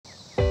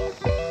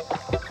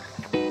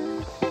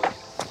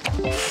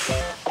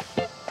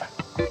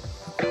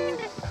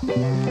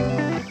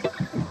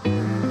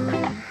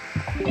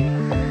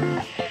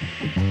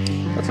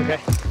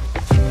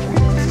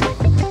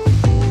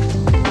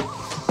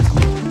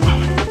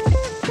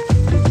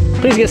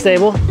Please get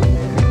stable.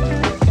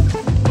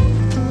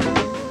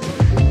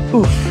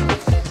 Oof.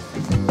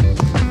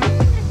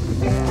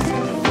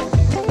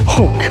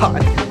 Oh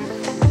God.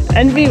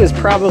 Envy was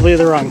probably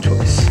the wrong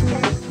choice.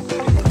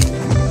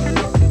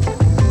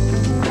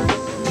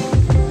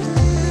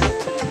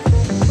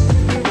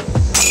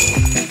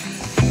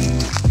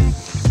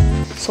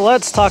 So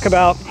let's talk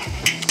about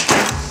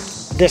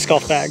disc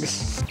golf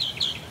bags.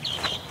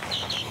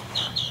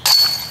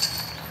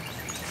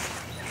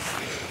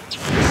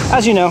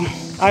 As you know,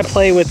 I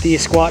play with the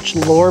Squatch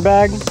lure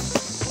bag.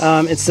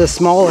 It's the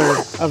smaller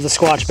of the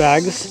Squatch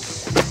bags.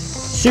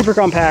 Super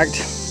compact,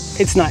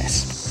 it's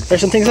nice.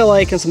 There's some things I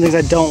like and some things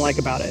I don't like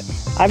about it.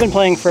 I've been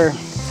playing for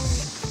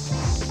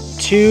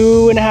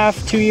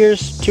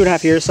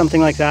 2.5 years, something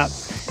like that.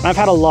 And I've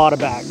had a lot of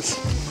bags.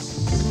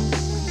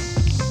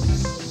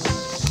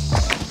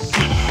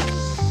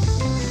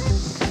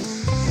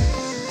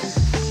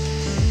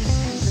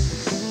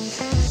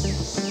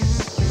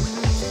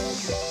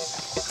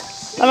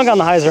 I haven't gotten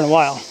the hyzer in a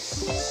while.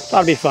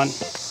 Thought it'd be fun.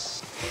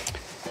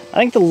 I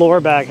think the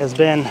lure bag has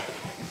been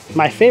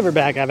my favorite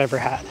bag I've ever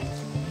had.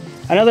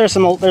 I know there's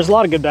a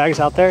lot of good bags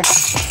out there,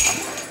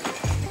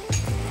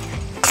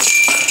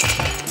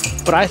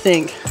 but I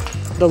think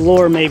the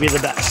lure may be the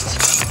best.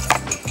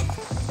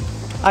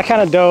 I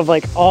kind of dove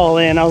like all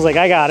in. I was like,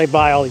 I gotta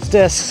buy all these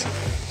discs.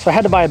 So I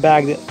had to buy a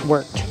bag that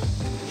worked.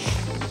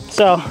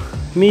 So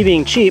me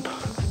being cheap,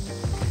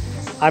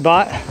 I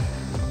bought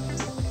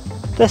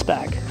this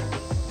bag.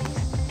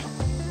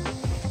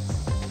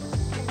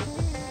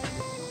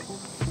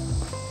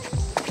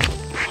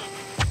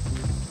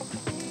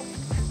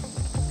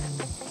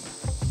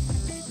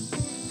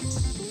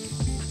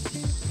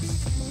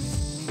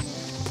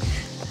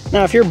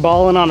 Now, if you're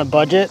balling on a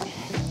budget,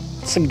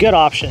 it's a good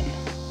option.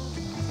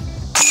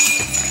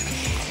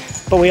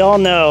 But we all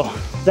know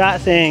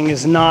that thing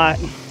is not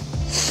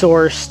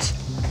sourced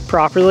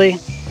properly.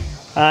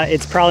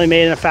 It's probably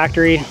made in a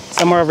factory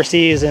somewhere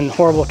overseas in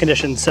horrible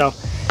conditions. So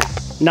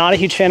not a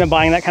huge fan of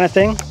buying that kind of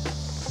thing.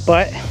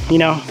 But, you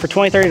know, for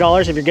 $20,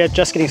 $30, if you're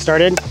just getting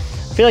started,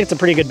 I feel like it's a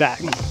pretty good bag.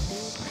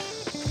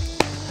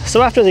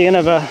 So after the end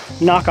of a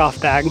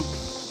knockoff bag,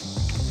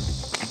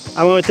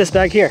 I went with this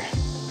bag here.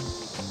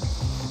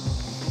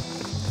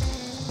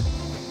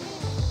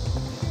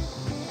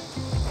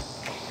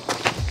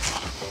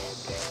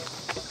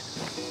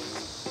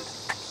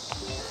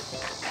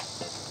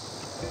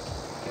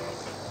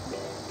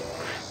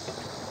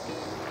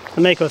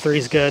 The Mako 3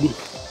 is good.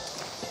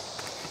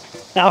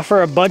 Now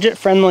for a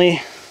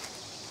budget-friendly,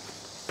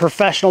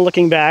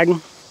 professional-looking bag,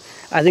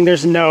 I think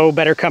there's no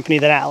better company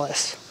than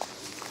Atlas.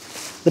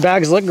 The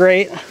bags look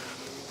great.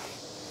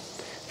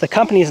 The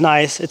company's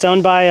nice. It's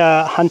owned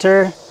by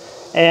Hunter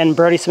and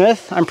Brody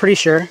Smith, I'm pretty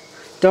sure.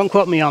 Don't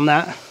quote me on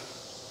that.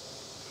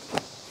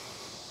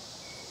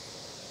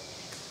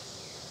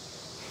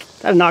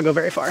 That did not go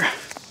very far.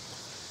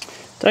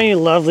 Don't you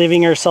love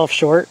leaving yourself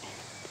short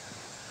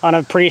on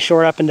a pretty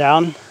short up and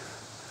down?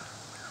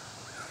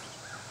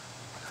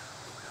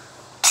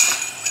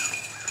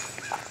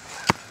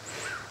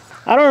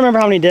 I don't remember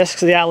how many discs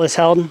the Atlas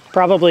held,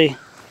 probably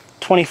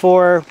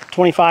 24,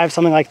 25,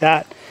 something like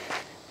that.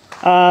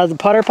 The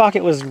putter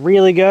pocket was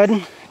really good,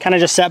 kind of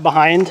just sat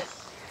behind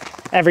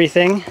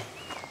everything.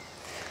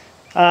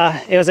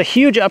 It was a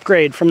huge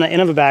upgrade from the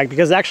Innova bag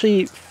because it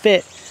actually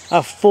fit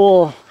a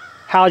full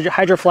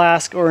hydro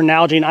flask or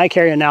Nalgene. I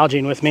carry a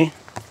Nalgene with me.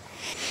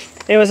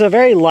 It was a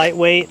very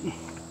lightweight,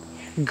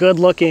 good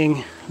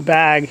looking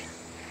bag.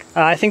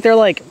 I think they're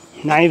like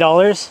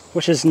 $90,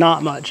 which is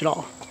not much at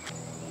all.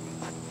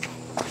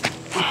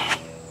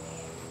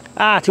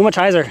 Ah, too much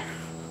hyzer.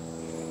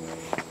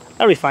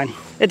 That'll be fine.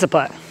 It's a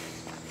putt.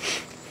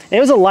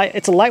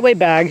 It's a lightweight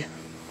bag.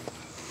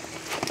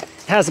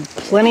 It has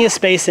plenty of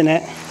space in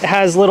it. It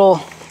has little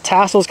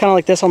tassels kind of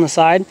like this on the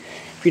side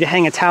for you to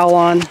hang a towel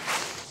on.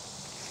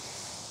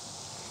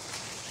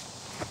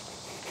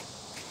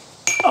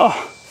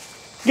 Oh,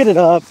 get it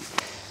up.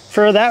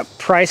 For that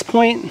price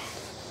point,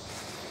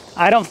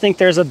 I don't think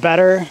there's a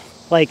better,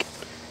 like,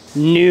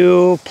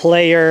 new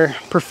player,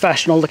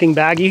 professional looking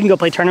bag. You can go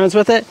play tournaments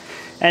with it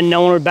and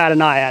no one would bat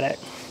an eye at it.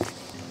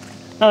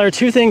 Now there are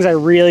two things I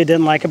really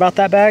didn't like about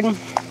that bag.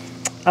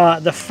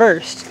 The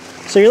first,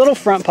 so your little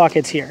front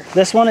pocket's here.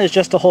 This one is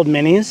just to hold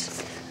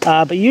minis,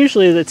 but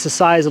usually it's the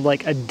size of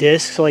like a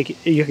disc. So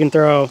like you can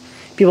throw,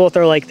 people will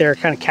throw like their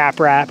kind of cap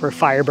wrap or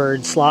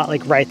Firebird slot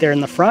like right there in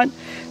the front.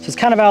 So it's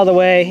kind of out of the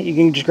way. You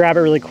can just grab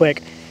it really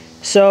quick.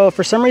 So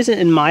for some reason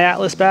in my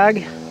Atlas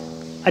bag,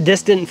 a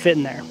disc didn't fit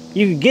in there.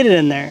 You could get it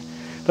in there,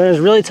 but it was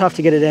really tough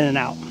to get it in and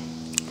out.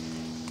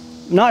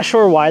 Not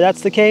sure why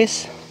that's the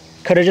case.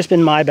 Could have just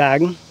been my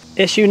bag.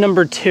 Issue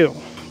number two,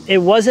 it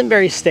wasn't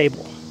very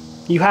stable.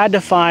 You had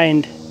to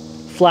find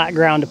flat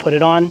ground to put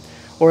it on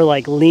or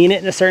like lean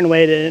it in a certain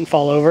way that it didn't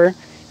fall over,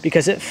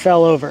 because it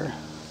fell over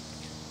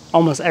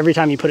almost every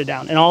time you put it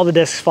down, and all the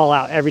discs fall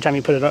out every time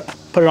you put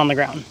it on the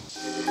ground.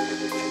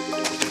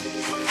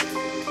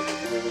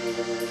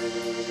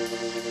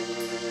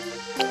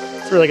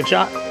 It's a really good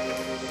shot.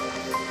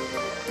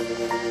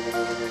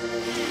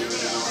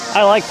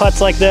 I like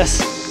putts like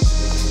this.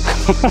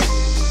 I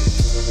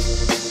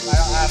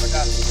don't have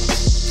enough.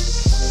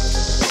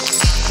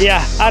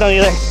 Yeah, I don't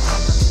either.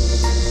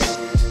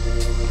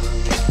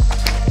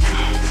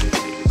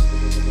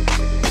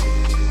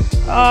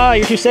 Ah,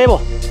 you're too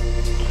stable.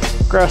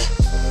 Gross.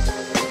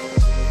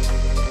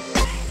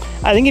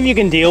 I think if you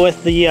can deal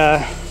with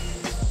the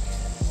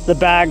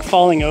bag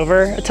falling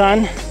over a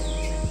ton,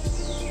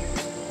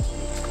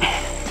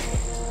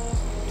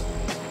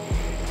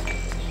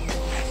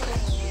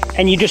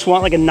 and you just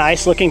want like a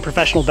nice looking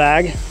professional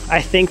bag,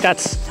 I think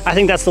that's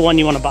the one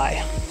you want to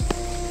buy.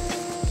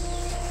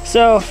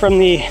 So from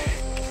the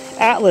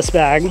Atlas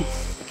bag,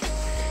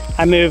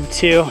 I moved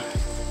to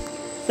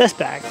this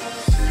bag.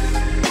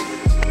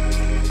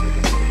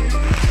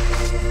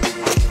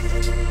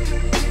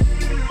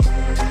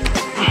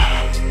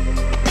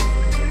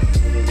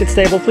 Get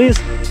stable, please.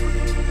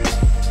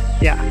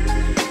 Yeah.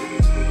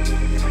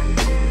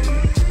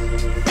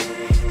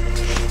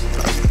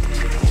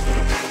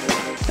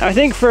 Now, I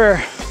think for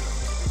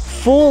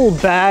full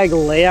bag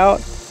layout,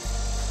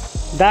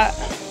 that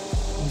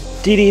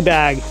DD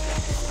bag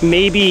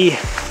may be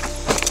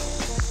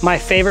my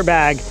favorite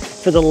bag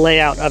for the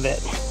layout of it.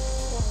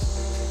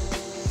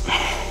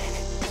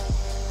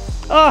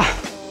 Oh,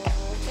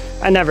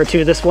 I never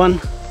do this one.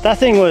 That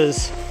thing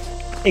was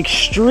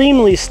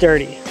extremely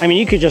sturdy. I mean,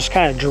 you could just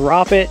kind of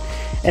drop it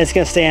and it's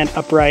gonna stand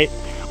upright,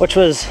 which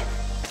was,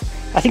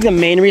 I think, the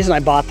main reason I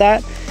bought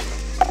that.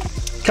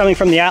 Coming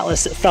from the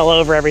Atlas, it fell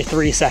over every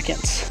 3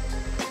 seconds.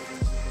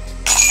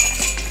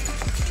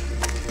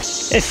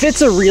 It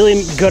fits a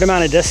really good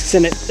amount of discs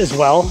in it as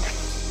well,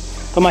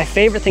 but my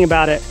favorite thing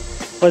about it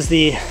was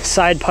the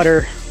side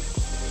putter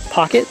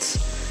pockets.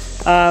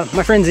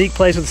 My friend Zeke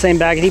plays with the same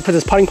bag and he puts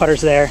his putting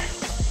putters there,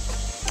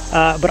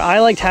 but I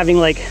liked having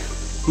like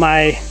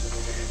my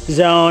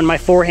zone, my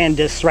forehand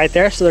discs right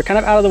there, so they're kind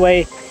of out of the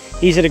way,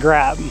 easy to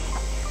grab.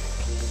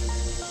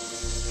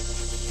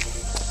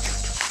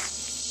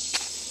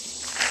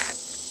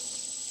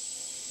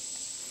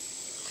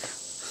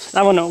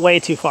 That one went way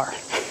too far.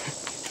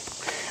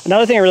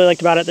 Another thing I really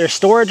liked about it, there's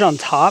storage on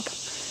top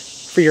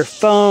for your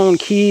phone,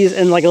 keys,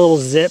 and like a little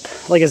zip,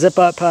 like a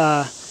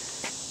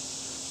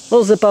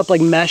little zip up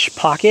like mesh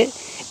pocket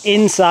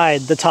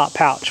inside the top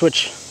pouch,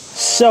 which is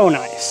so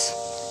nice.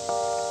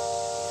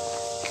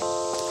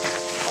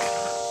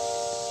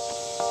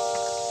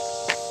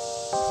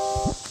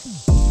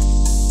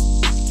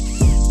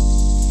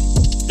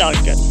 That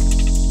looks good.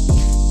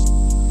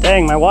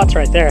 Dang, my watt's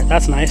right there.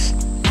 That's nice.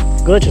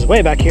 Glitch is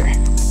way back here.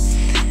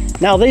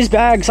 Now these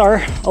bags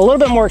are a little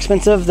bit more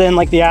expensive than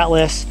like the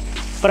Atlas,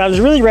 but I was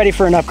really ready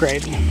for an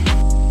upgrade.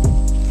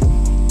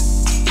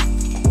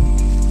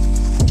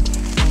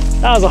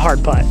 That was a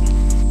hard putt.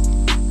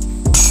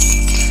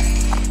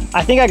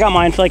 I think I got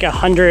mine for like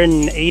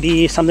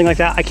 180, something like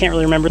that. I can't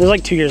really remember. It was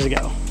like 2 years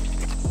ago.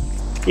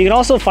 You can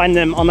also find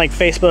them on like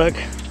Facebook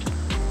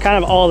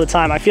kind of all the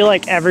time. I feel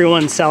like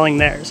everyone's selling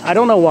theirs. I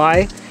don't know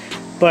why,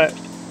 but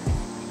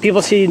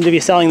people seem to be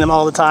selling them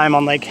all the time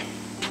on like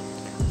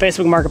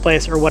Facebook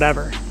Marketplace or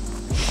whatever.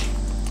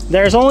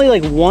 There's only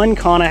like one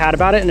con I had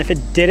about it, and if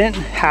it didn't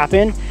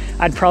happen,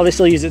 I'd probably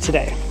still use it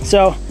today.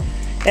 So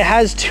it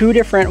has 2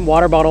 different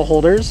water bottle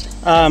holders.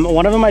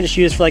 One of them I just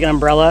use for like an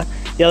umbrella.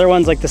 The other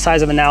one's like the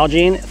size of an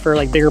Nalgene for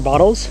like bigger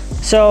bottles.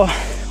 So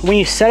when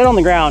you set it on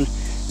the ground,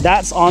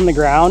 that's on the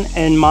ground,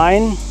 and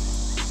mine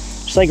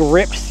just like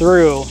ripped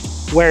through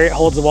where it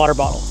holds the water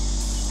bottle.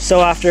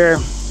 So after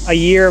a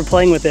year of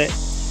playing with it,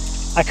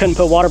 I couldn't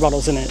put water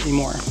bottles in it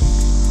anymore.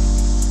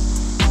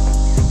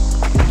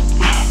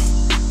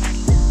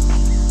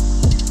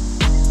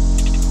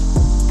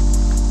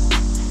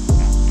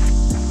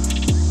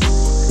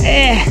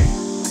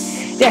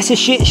 That's a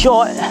shit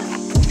shot.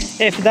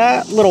 If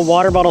that little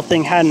water bottle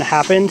thing hadn't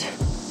happened,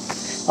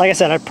 like I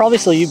said, I'd probably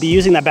still be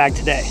using that bag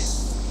today.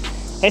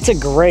 It's a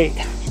great,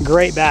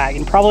 great bag,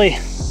 and probably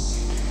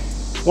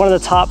one of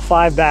the top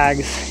 5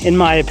 bags in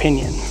my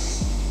opinion.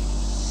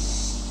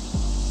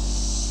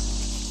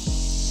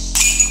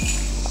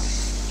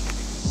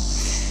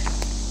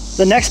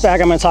 The next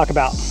bag I'm going to talk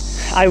about,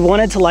 I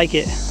wanted to like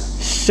it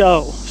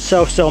so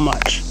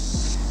much,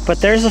 but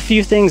there's a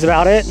few things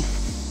about it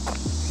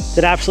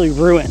that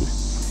absolutely ruin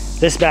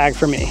this bag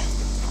for me.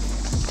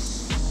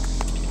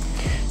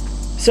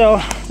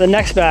 So the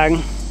next bag,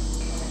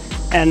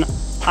 and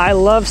I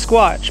love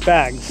Squatch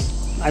bags.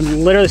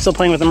 I'm literally still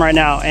playing with them right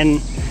now,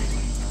 and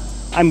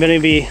I'm gonna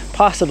be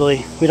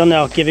possibly, we don't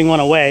know, giving one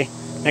away.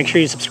 Make sure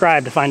you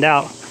subscribe to find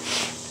out.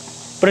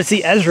 But it's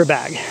the Ezra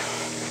bag,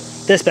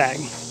 this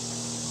bag.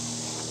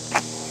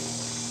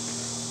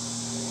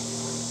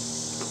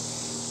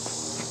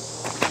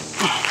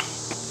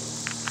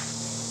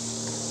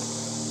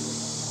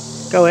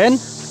 Go in.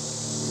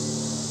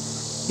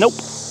 Nope.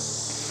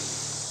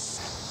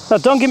 Now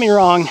don't get me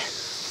wrong,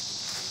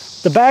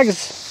 the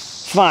bag's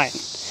fine.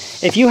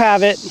 If you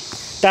have it,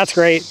 that's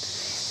great.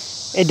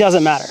 It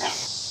doesn't matter.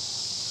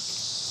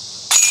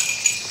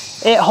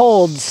 It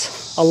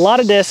holds a lot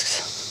of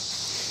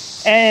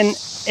discs, and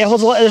it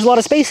holds there's a lot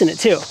of space in it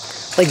too.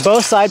 like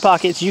both side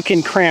pockets, you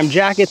can cram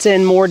jackets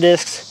in, more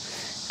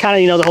discs, kind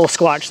of, you know, the whole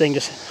Squatch thing,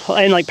 just,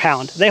 and like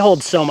pound. They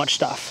hold so much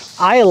stuff.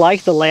 I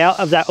like the layout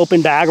of that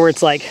open bag where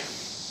it's like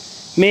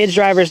mids,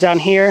 drivers down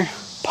here,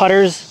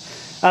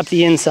 putters up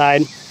the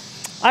inside.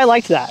 I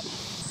liked that.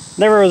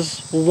 There was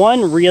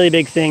one really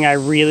big thing I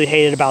really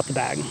hated about the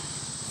bag,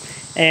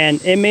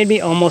 and it made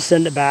me almost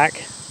send it back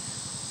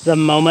the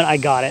moment I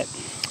got it.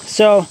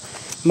 So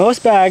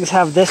most bags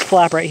have this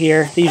flap right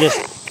here that you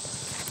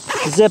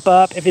just zip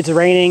up. If it's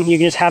raining, you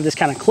can just have this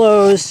kind of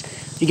closed.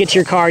 You get to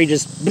your car, you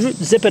just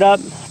zip it up,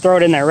 throw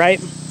it in there, right?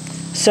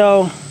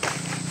 So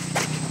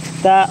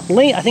that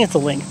Link, I think it's a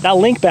Link, that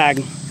Link bag,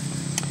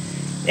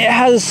 it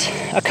has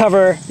a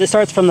cover that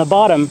starts from the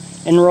bottom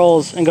and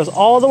rolls and goes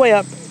all the way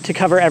up to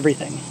cover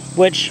everything,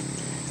 which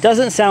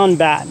doesn't sound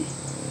bad.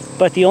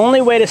 But the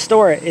only way to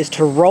store it is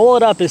to roll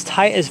it up as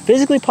tight as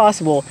physically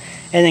possible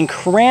and then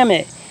cram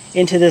it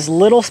into this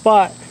little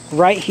spot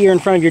right here in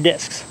front of your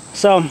discs.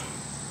 So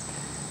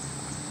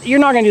you're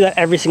not gonna do that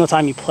every single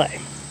time you play.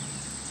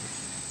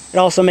 It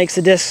also makes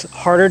the discs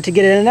harder to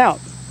get in and out.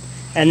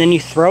 And then you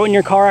throw it in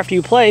your car after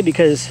you play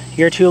because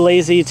you're too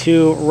lazy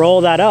to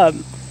roll that up,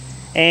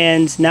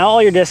 and now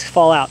all your discs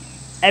fall out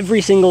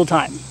every single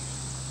time.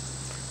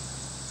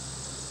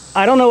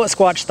 I don't know what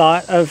Squatch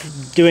thought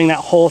of doing that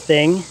whole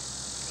thing,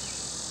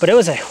 but it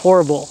was a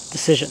horrible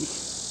decision.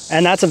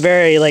 And that's a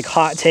very like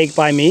hot take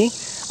by me.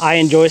 I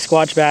enjoy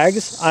Squatch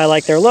bags. I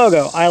like their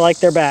logo. I like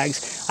their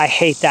bags. I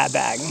hate that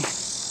bag.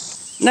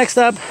 Next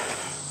up,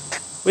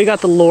 we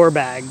got the Lure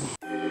bag.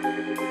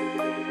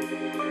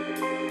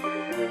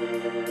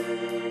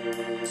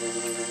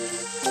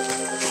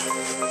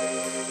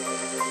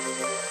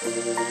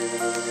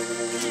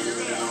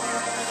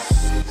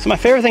 So my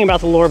favorite thing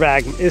about the Lure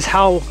bag is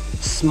how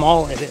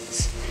small it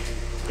is.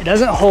 It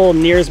doesn't hold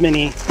near as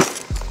many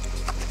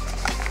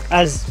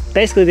as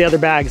basically the other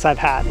bags I've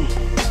had.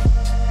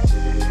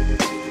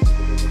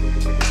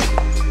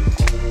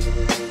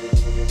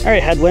 All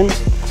right, headwind,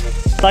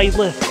 thought you'd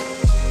lift.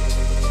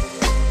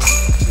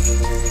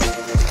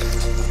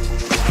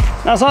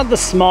 Now it's not the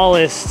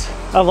smallest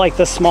of like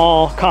the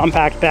small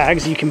compact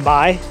bags you can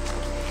buy.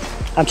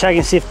 I'm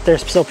checking to see if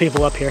there's still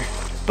people up here.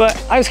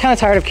 But I was kind of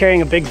tired of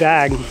carrying a big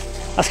bag.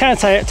 I was kind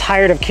of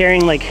tired of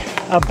carrying like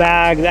a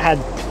bag that had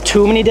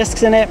too many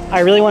discs in it. I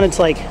really wanted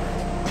to like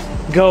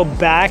go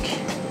back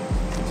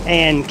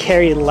and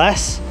carry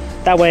less.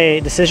 That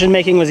way decision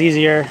making was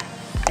easier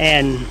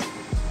and,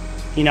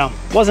 you know,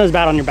 wasn't as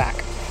bad on your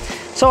back.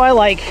 So I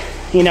like,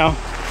 you know,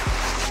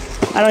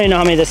 I don't even know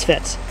how many this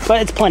fits,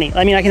 but it's plenty.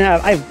 I mean, I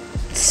have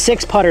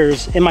 6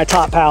 putters in my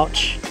top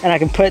pouch and I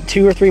can put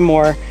 2 or 3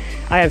 more.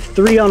 I have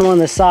 3 on one of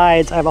the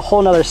sides. I have a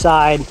whole nother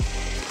side.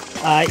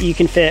 You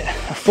can fit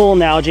a full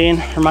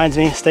Nalgene. Reminds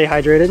me, stay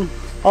hydrated.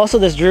 Also,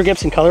 this Drew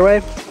Gibson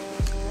colorway,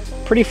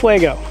 pretty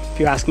fuego, if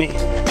you ask me.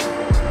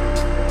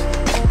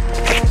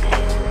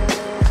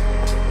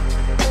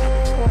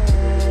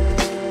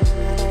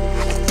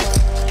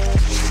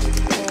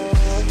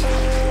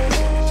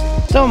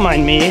 Don't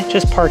mind me,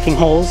 just parking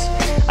holes.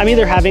 I'm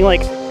either having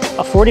like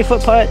a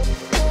 40-foot putt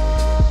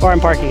or I'm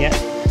parking it.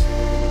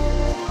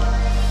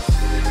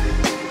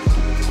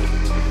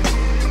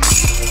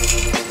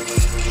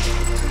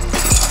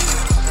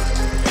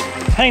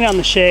 Hang out in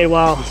the shade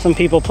while some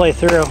people play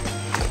through.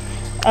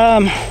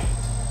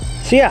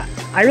 So yeah,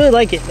 I really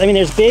like it. I mean,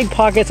 there's big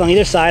pockets on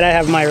either side. I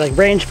have my like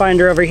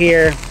rangefinder over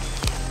here.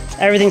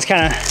 Everything's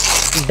kind of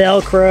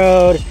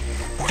Velcroed,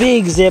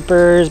 big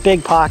zippers,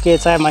 big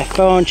pockets. I have my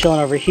phone chilling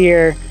over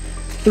here.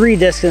 3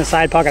 discs in the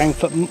side pocket. I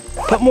can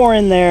put more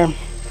in there.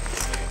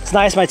 It's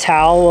nice. My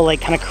towel will like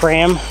kind of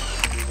cram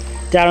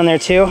down in there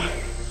too.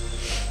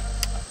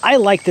 I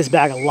like this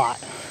bag a lot.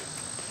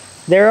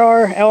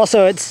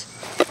 It's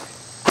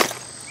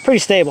pretty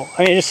stable.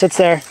 I mean, it just sits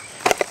there.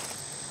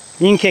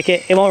 You can kick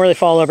it. It won't really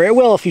fall over. It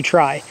will if you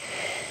try.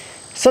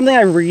 Something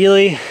I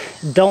really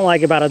don't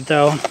like about it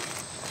though,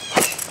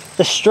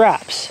 the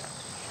straps.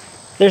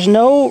 There's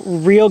no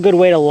real good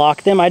way to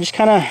lock them. I just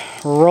kind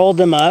of rolled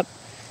them up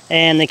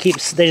and they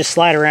just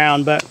slide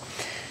around. But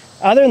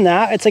other than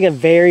that, it's like a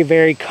very,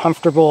 very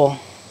comfortable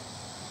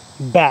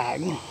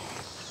bag.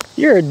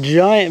 You're a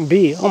giant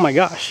bee. Oh my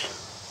gosh.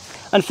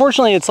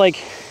 Unfortunately, it's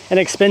like an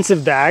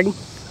expensive bag.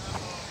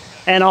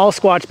 And all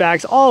Squatch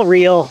bags, all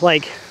real,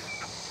 like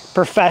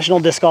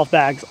professional disc golf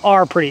bags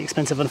are pretty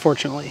expensive,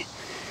 unfortunately.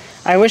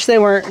 I wish they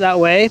weren't that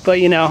way, but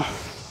you know,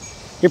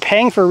 you're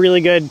paying for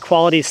really good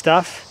quality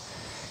stuff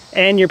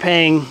and you're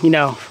paying, you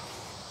know,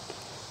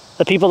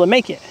 the people that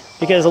make it,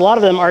 because a lot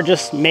of them are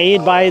just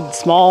made by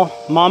small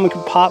mom and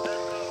pop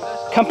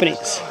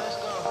companies.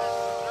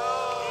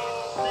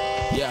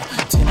 Yeah,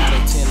 10 out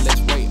of 10,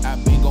 let's wait.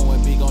 I've been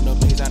going big on the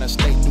base out of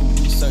state. Do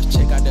research,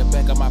 check out the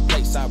back of my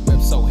plates. I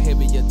rep so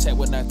heavy, attack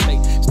when I take.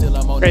 Still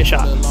I'm on Great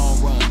shot. The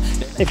long run.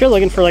 If you're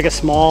looking for like a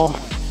small,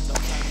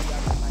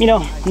 you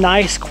know,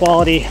 nice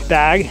quality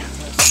bag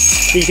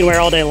that you can wear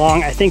all day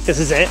long, I think this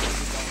is it.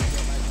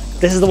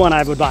 This is the one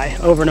I would buy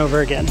over and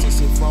over again.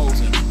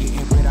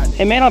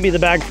 It may not be the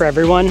bag for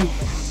everyone.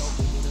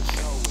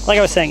 Like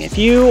I was saying, if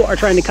you are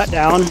trying to cut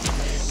down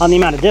on the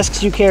amount of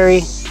discs you carry.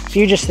 If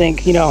you just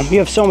think, you know, you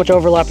have so much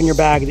overlap in your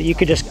bag that you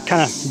could just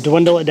kind of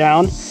dwindle it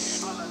down,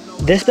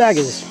 this bag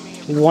is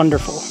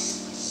wonderful.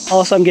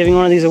 Also, I'm giving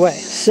one of these away.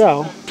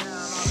 So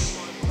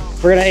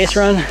we're gonna ace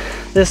run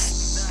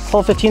this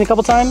hole 15 a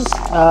couple times.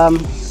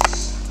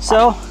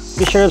 So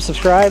be sure to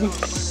subscribe,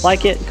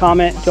 like it,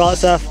 comment, do all that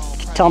stuff.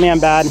 Tell me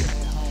I'm bad.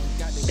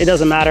 It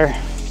doesn't matter.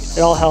 It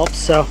all helps.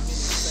 So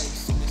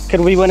could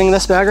we be winning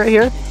this bag right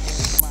here?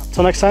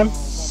 Until next time,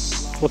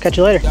 we'll catch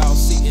you later. Y'all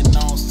sitting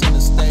on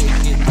center stage,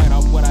 getting right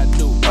off what I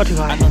do. Oh, too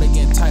high. I know they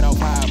getting tight off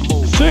how I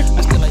move. Sick.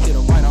 I still ain't get a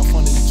write off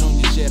on these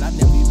juniors yet. I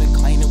never even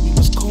claimed that we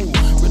was cool.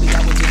 Really,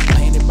 I was just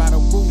playing it by the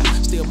rules.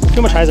 Still moving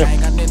Too much like hyzer. I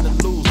ain't got nothing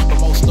to lose. But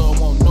most of them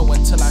won't know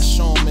until I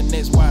show them, and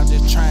that's why I'm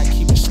just trying to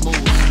keep it smooth.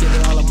 Did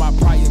it all of my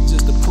prior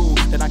just to prove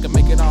that I can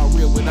make it all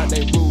real without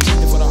they rules.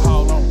 And for the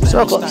haul on,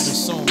 So plan, close.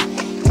 soon.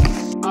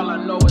 All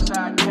I know is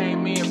how I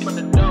came in from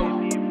the door.